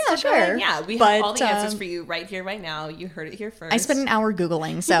 Absolutely. Is it still going? Yeah, we have all the answers for you right here, right now. You heard it here first. I spent an hour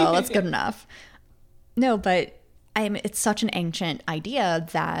Googling, so that's good enough. No, but it's such an ancient idea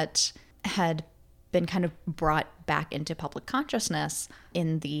that had been kind of brought back into public consciousness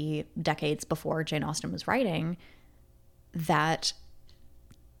in the decades before Jane Austen was writing, that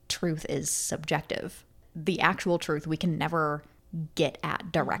truth is subjective. The actual truth we can never get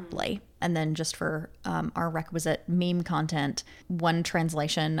at directly. And then just for our requisite meme content, one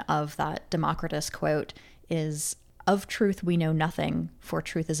translation of that Democritus quote is, "Of truth we know nothing, for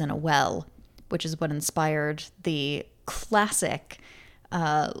truth is in a well," which is what inspired the classic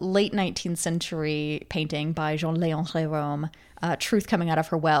late 19th century painting by Jean-Léon Gérôme, "Truth coming out of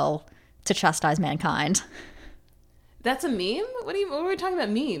her well to chastise mankind." That's a meme? What are we talking about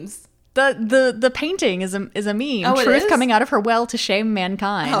memes? The painting is a meme. Oh, Truth coming out of her well to shame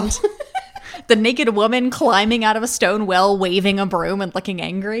mankind. Oh. The naked woman climbing out of a stone well, waving a broom and looking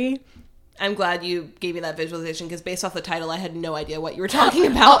angry. I'm glad you gave me that visualization, because based off the title, I had no idea what you were talking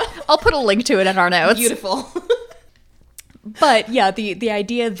about. I'll put a link to it in our notes. Beautiful. But yeah, the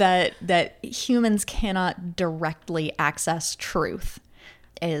idea that humans cannot directly access truth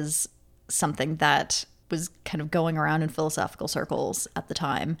is something that was kind of going around in philosophical circles at the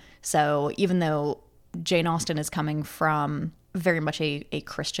time. So even though Jane Austen is coming from very much a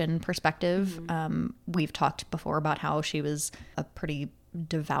Christian perspective, we've talked before about how she was a pretty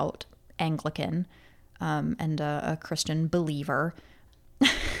devout Anglican and a Christian believer.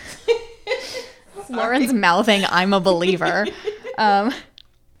 Lauren's mouthing, "I'm a believer."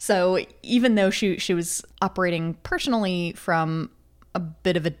 So even though she was operating personally from a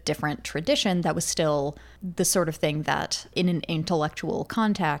bit of a different tradition, that was still the sort of thing that in an intellectual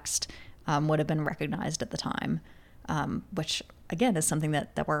context would have been recognized at the time, which again is something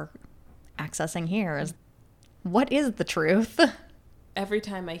that we're accessing here. Is what is the truth? Every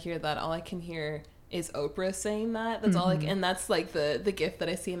time I hear that, all I can hear is Oprah saying that. That's all like, and that's like the gift that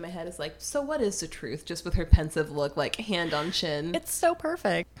I see in my head is like, so what is the truth? Just with her pensive look, like hand on chin. It's so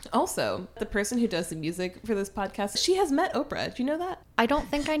perfect. Also, the person who does the music for this podcast, she has met Oprah. Do you know that? I don't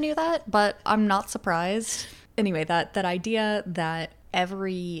think I knew that, but I'm not surprised. Anyway, that idea that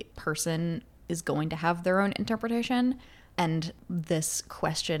every person is going to have their own interpretation, and this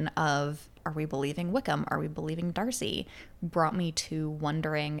question of, are we believing Wickham? Are we believing Darcy? Brought me to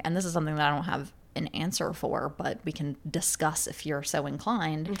wondering, and this is something that I don't have an answer for, but we can discuss if you're so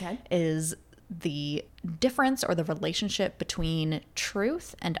inclined, Okay. is the difference or the relationship between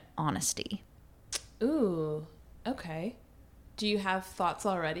truth and honesty. Ooh, okay. Do you have thoughts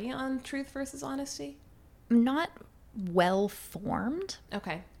already on truth versus honesty? Not well formed.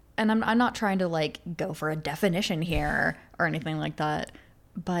 Okay. And I'm not trying to like go for a definition here or anything like that,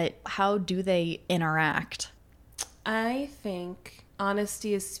 but how do they interact? I think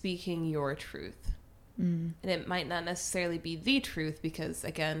honesty is speaking your truth. And it might not necessarily be the truth because,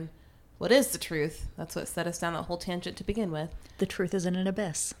 again, what is the truth? That's what set us down that whole tangent to begin with. The truth is in an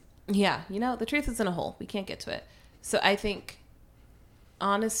abyss. Yeah, the truth is in a hole. We can't get to it. So I think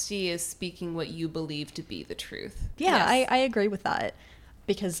honesty is speaking what you believe to be the truth. Yeah, Yes. I agree with that.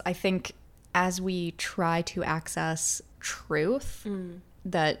 Because I think as we try to access truth,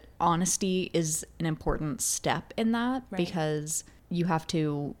 that honesty is an important step in that, Right. because you have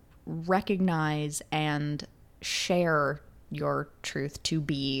to recognize and share your truth to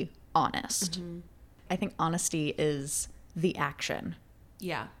be honest. I think honesty is the action,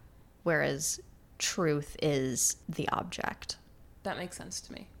 Yeah, whereas truth is the object. that makes sense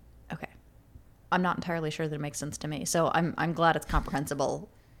to me. Okay. I'm not entirely sure that it makes sense to me. So I'm glad it's comprehensible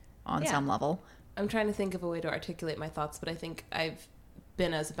on Yeah. some level. I'm trying to think of a way to articulate my thoughts, but I think I've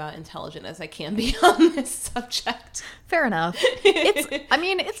been as about intelligent as I can be on this subject. Fair enough.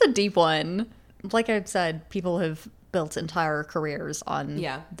 It's a deep one. Like I said, people have built entire careers on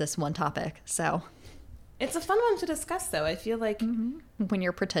this one topic. So It's a fun one to discuss, though. I feel like when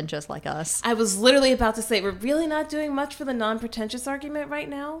you're pretentious like us, I was literally about to say we're really not doing much for the non-pretentious argument right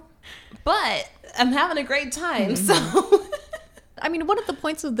now, but I'm having a great time. So one of the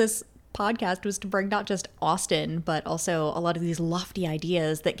points of this podcast was to bring not just Austen, but also a lot of these lofty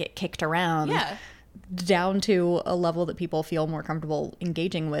ideas that get kicked around yeah, down to a level that people feel more comfortable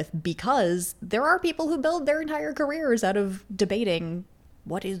engaging with, because there are people who build their entire careers out of debating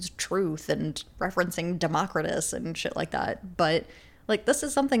what is truth and referencing Democritus and shit like that. But like, this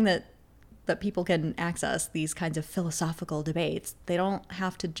is something that people can access, these kinds of philosophical debates. They don't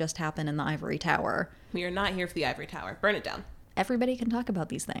have to just happen in the ivory tower. we are not here for the ivory tower. Burn it down. Everybody can talk about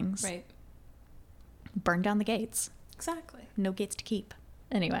these things. Right. Burn down the gates. Exactly. No gates to keep.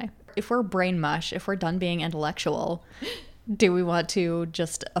 Anyway, if we're brain mush, if we're done being intellectual, do we want to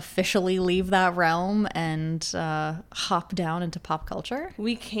just officially leave that realm and hop down into pop culture?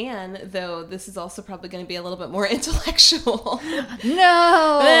 We can, though this is also probably going to be a little bit more intellectual.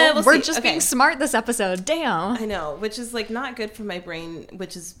 No! We'll We're see. just Okay. being smart this episode. Damn. I know, which is like not good for my brain,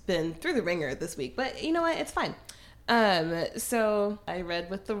 which has been through the ringer this week. But you know what? It's fine. So I read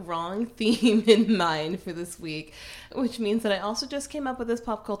with the wrong theme in mind for this week, which means that I also just came up with this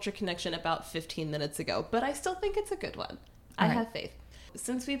pop culture connection about 15 minutes ago, but I still think it's a good one. I right. have faith.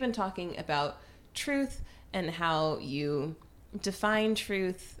 Since we've been talking about truth and how you define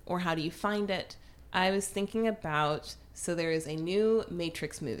truth or how do you find it, I was thinking about, so there is a new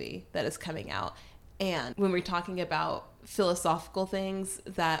Matrix movie that is coming out. And when we're talking about philosophical things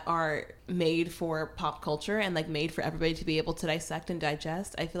that are made for pop culture and like made for everybody to be able to dissect and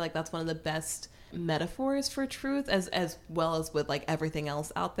digest, I feel like that's one of the best metaphors for truth, as well as with like everything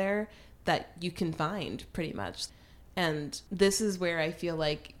else out there that you can find pretty much. And this is where I feel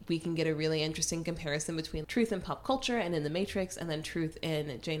like we can get a really interesting comparison between truth in pop culture and in The Matrix, and then truth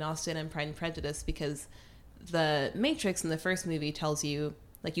in Jane Austen and Pride and Prejudice, because The Matrix in the first movie tells you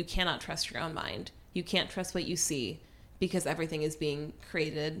like you cannot trust your own mind. You can't trust what you see because everything is being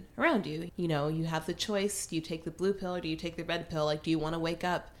created around you. You know, you have the choice. Do you take the blue pill or do you take the red pill? Like, do you want to wake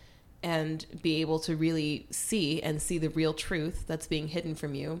up and be able to really see the real truth that's being hidden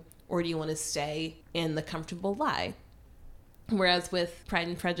from you? Or do you want to stay in the comfortable lie? Whereas with Pride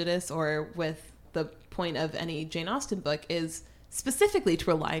and Prejudice, or with the point of any Jane Austen book, is specifically to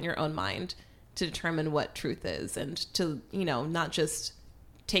rely on your own mind to determine what truth is, and to, you know, not just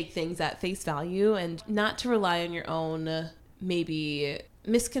take things at face value, and not to rely on your own maybe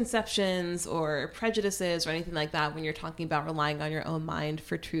misconceptions or prejudices or anything like that when you're talking about relying on your own mind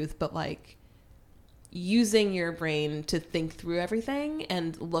for truth, but like using your brain to think through everything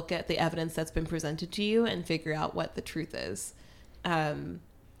and look at the evidence that's been presented to you and figure out what the truth is.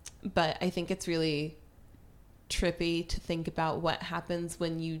 but I think it's really trippy to think about what happens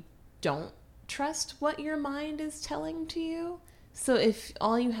when you don't trust what your mind is telling to you. So if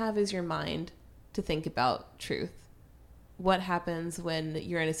all you have is your mind to think about truth, what happens when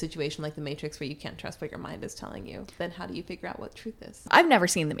you're in a situation like The Matrix where you can't trust what your mind is telling you? Then how do you figure out what truth is? I've never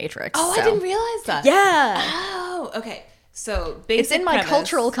seen The Matrix. Oh, so. I didn't realize that. Yeah. Oh, okay. So basic it's in my premise.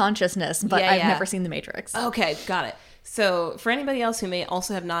 Cultural consciousness, but Yeah, I've yeah. never seen The Matrix. Okay, got it. So for anybody else who may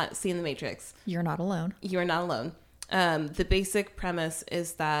also have not seen The Matrix, You're not alone. you are not alone. The basic premise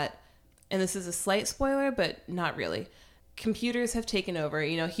is that, and this is a slight spoiler, but not really, computers have taken over.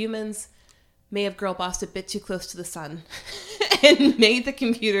 You know, humans may have girl bossed a bit too close to the sun and made the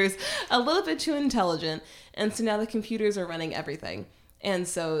computers a little bit too intelligent. And so now the computers are running everything. And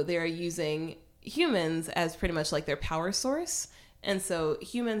so they're using humans as pretty much like their power source. And so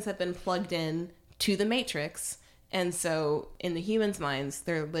humans have been plugged in to the Matrix. And so in the humans' minds,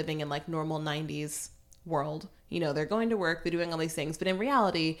 they're living in like normal 90s world. You know, they're going to work, they're doing all these things, but in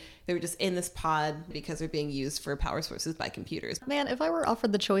reality, they were just in this pod because they're being used for power sources by computers. Man, if I were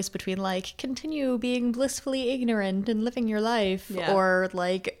offered the choice between like continue being blissfully ignorant and living your life, Yeah. or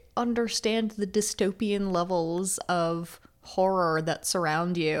like understand the dystopian levels of horror that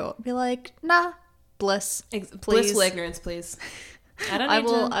surround you, I'd be like, nah, bliss. Please. Blissful ignorance, please. I don't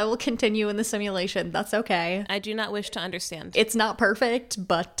need I will continue in the simulation. That's okay. I do not wish to understand. It's not perfect,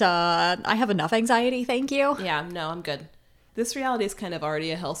 but I have enough anxiety, thank you. Yeah, no, I'm good. This reality is kind of already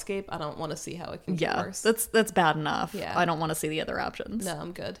a hellscape. I don't want to see how it can get Yeah, worse. that's bad enough. Yeah. I don't want to see the other options. No,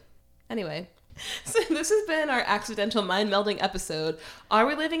 I'm good. Anyway, so this has been our accidental mind melding episode. Are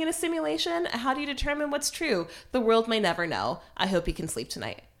we living in a simulation? How do you determine what's true? The world may never know. I hope you can sleep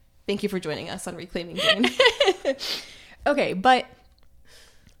tonight. Thank you for joining us on Reclaiming Jane. Okay, but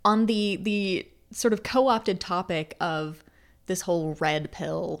on the sort of co-opted topic of this whole red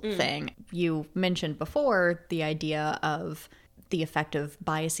pill thing, you mentioned before the idea of the effect of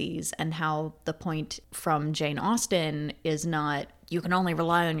biases and how the point from Jane Austen is not you can only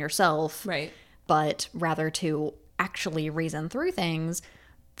rely on yourself, Right. but rather to actually reason through things.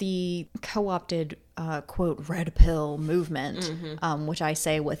 The co-opted quote red pill movement, which I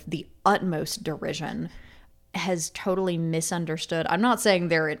say with the utmost derision, has totally misunderstood. I'm not saying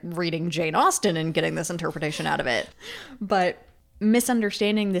they're reading Jane Austen and getting this interpretation out of it, but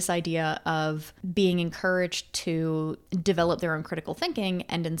misunderstanding this idea of being encouraged to develop their own critical thinking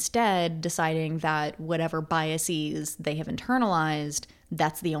and instead deciding that whatever biases they have internalized,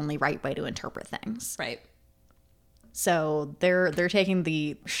 that's the only right way to interpret things. Right. So they're taking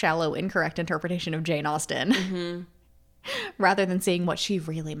the shallow, incorrect interpretation of Jane Austen rather than seeing what she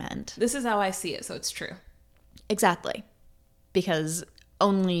really meant. This is how I see it, so it's true. Exactly. Because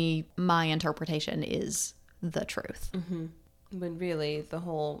only my interpretation is the truth. When really the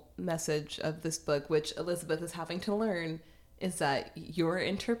whole message of this book, which Elizabeth is having to learn, is that your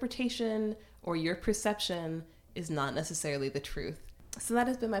interpretation or your perception is not necessarily the truth. So that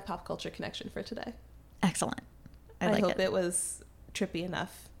has been my pop culture connection for today. Excellent. I I like hope it was trippy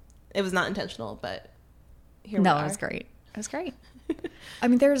enough. It was not intentional, but here we No, are. it was great. It was great. I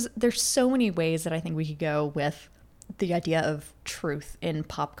mean, there's so many ways that I think we could go with the idea of truth in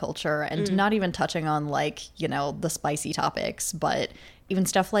pop culture, and not even touching on like, you know, the spicy topics, but even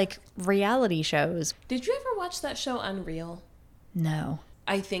stuff like reality shows. Did you ever watch that show Unreal? No.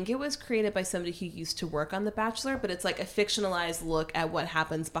 I think it was created by somebody who used to work on The Bachelor, but it's like a fictionalized look at what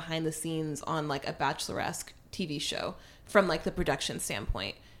happens behind the scenes on like a Bachelor-esque TV show from like the production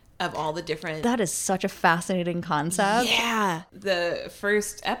standpoint of all the different... That is such a fascinating concept. Yeah. The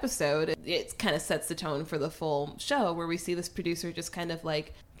first episode, it kind of sets the tone for the full show, where we see this producer just kind of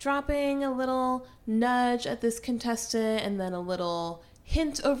like dropping a little nudge at this contestant and then a little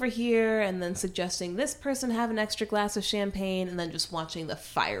hint over here and then suggesting this person have an extra glass of champagne and then just watching the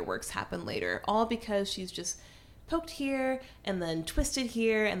fireworks happen later, all because she's just poked here and then twisted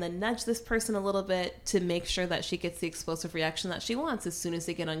here and then nudged this person a little bit to make sure that she gets the explosive reaction that she wants as soon as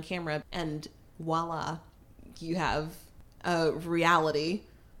they get on camera. And voila, you have a reality.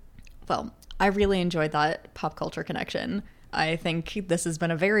 Well, I really enjoyed that pop culture connection. I think this has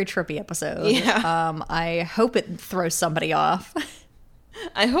been a very trippy episode. Yeah. I hope it throws somebody off.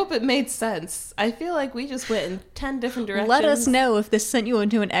 I hope it made sense. I feel like we just went in 10 different directions. Let us know if this sent you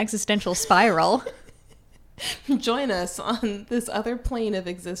into an existential spiral. Join us on this other plane of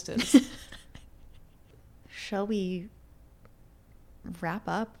existence. Shall we wrap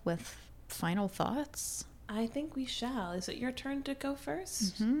up with final thoughts? I think we shall. Is it your turn to go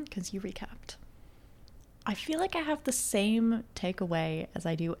first? Because you recapped. I feel like I have the same takeaway as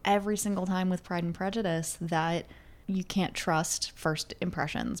I do every single time with Pride and Prejudice, that you can't trust first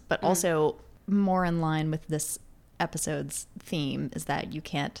impressions, but also more in line with this episode's theme is that you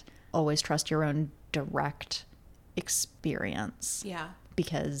can't always trust your own direct experience. Yeah.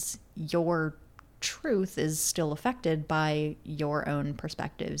 Because your truth is still affected by your own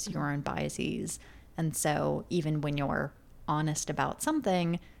perspectives, your own biases. And so even when you're honest about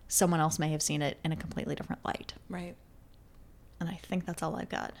something, someone else may have seen it in a completely different light. Right. And I think that's all I've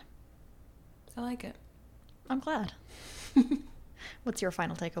got. I like it. I'm glad. What's your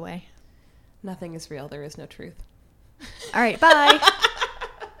final takeaway? Nothing is real. There is no truth. All right, bye.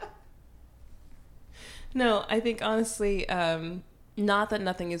 No, I think honestly, not that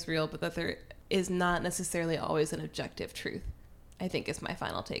nothing is real, but that there is not necessarily always an objective truth, I think is my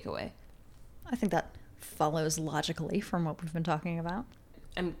final takeaway. I think that follows logically from what we've been talking about.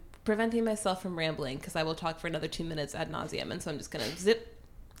 I'm preventing myself from rambling because I will talk for another 2 minutes ad nauseum, and so I'm just going to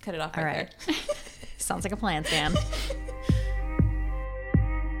cut it off All right there. Sounds like a plan, Stan.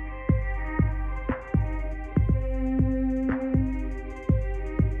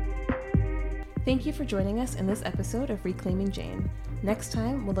 Thank you for joining us in this episode of Reclaiming Jane. Next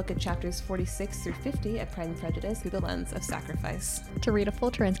time, we'll look at chapters 46 through 50 at Pride and Prejudice through the lens of sacrifice. To read a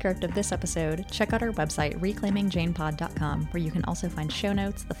full transcript of this episode, check out our website, reclaimingjanepod.com, where you can also find show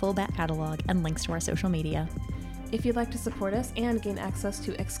notes, the full back catalog, and links to our social media. If you'd like to support us and gain access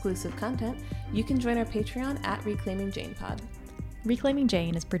to exclusive content, you can join our Patreon at Reclaiming Jane Pod. Reclaiming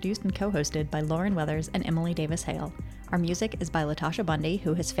Jane is produced and co-hosted by Lauren Weathers and Emily Davis Hale. Our music is by Latasha Bundy,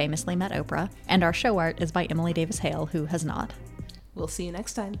 who has famously met Oprah, and our show art is by Emily Davis Hale, who has not. We'll see you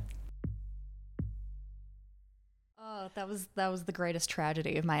next time. Oh, that was the greatest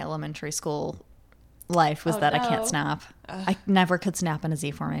tragedy of my elementary school life was that I can't snap. I never could snap in a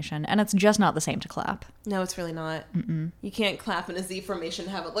Z formation, and it's just not the same to clap. No, it's really not. Mm-mm. You can't clap in a Z formation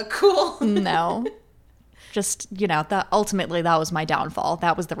and have it look cool. No. Just, that ultimately that was my downfall.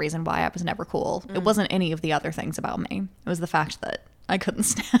 That was the reason why I was never cool. It wasn't any of the other things about me. It was the fact that I couldn't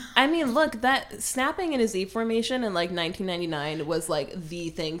snap. I mean, look, that snapping in a Z formation in 1999 was the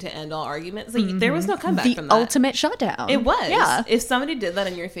thing to end all arguments. There was no comeback from that. The ultimate shutdown. It was. Yeah. If somebody did that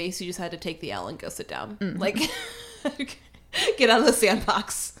in your face, you just had to take the L and go sit down. Get out of the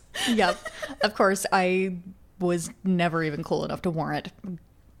sandbox. Yep. Of course, I was never even cool enough to warrant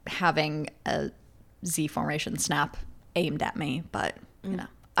having a Z formation snap aimed at me, but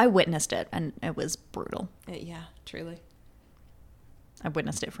I witnessed it and it was brutal. Yeah, truly. I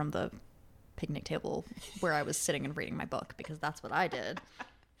witnessed it from the picnic table where I was sitting and reading my book because that's what I did.